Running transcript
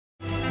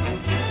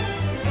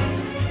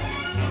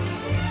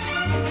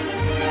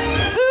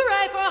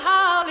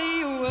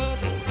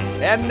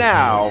And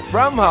now,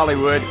 from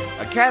Hollywood,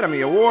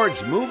 Academy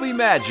Awards Movie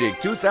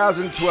Magic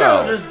 2012.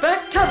 Shoulders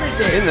back, tummy's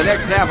in. In the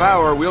next half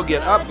hour, we'll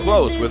get up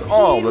close with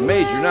all the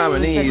major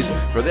nominees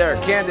for their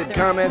candid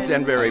comments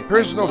and very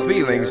personal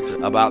feelings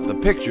about the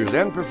pictures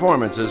and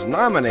performances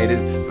nominated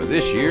for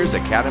this year's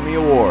Academy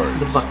Awards.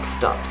 The buck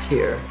stops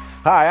here.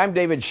 Hi, I'm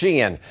David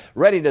Sheehan,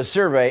 ready to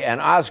survey an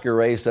Oscar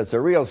race that's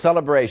a real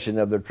celebration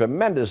of the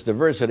tremendous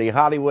diversity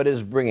Hollywood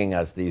is bringing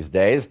us these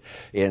days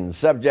in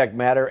subject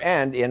matter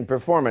and in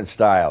performance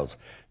styles,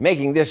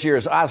 making this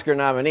year's Oscar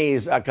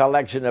nominees a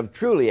collection of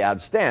truly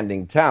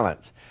outstanding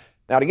talents.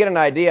 Now, to get an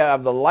idea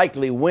of the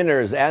likely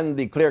winners and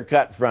the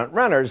clear-cut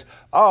front-runners,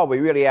 all we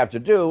really have to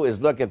do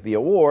is look at the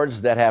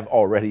awards that have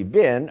already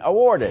been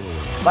awarded,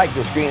 like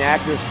the Screen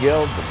Actors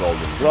Guild, the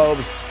Golden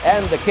Globes,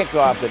 and the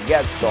kickoff that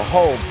gets the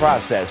whole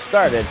process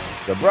started,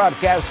 the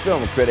Broadcast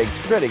Film Critics'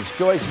 Critics'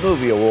 Choice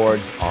Movie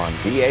Awards on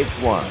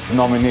VH1.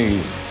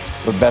 Nominees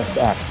for Best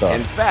Actor.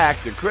 In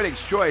fact, the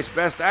Critics' Choice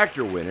Best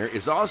Actor winner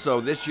is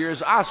also this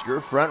year's Oscar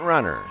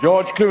front-runner.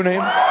 George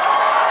Clooney.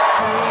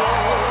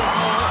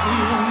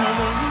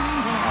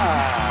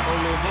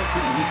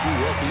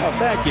 Oh,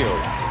 thank you.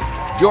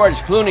 George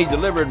Clooney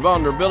delivered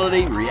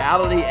vulnerability,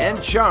 reality,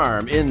 and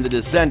charm in The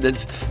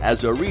Descendants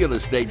as a real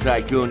estate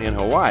tycoon in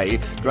Hawaii,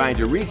 trying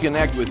to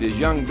reconnect with his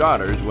young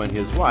daughters when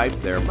his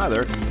wife, their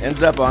mother,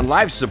 ends up on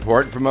life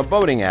support from a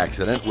boating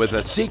accident with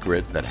a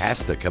secret that has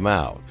to come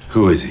out.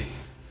 Who is he?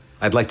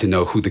 I'd like to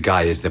know who the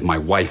guy is that my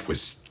wife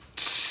was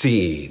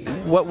seeing.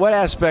 What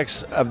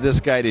aspects of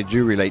this guy did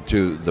you relate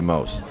to the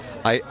most?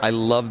 I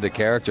love the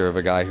character of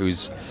a guy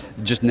who's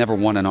just never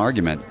won an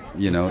argument,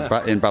 you know,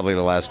 in probably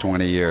the last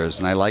 20 years.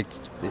 And I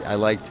liked,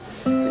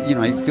 you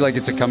know, I feel like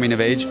it's a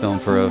coming-of-age film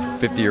for a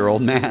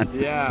 50-year-old man.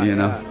 Yeah. You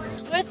know.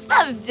 What's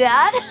up,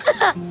 Dad?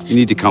 You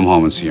need to come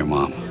home and see your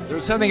mom. There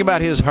was something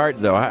about his heart,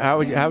 though. How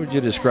would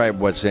you describe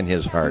what's in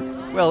his heart?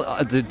 Well,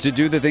 to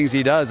do the things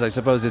he does, I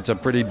suppose it's a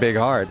pretty big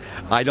heart.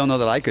 I don't know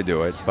that I could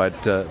do it,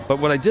 but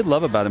what I did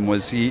love about him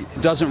was he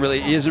isn't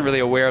really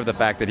aware of the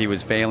fact that he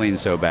was failing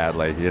so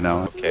badly, you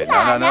know. Okay,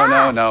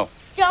 no.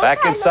 Don't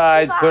Back try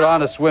inside, to put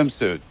on a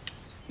swimsuit.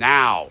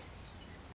 Now.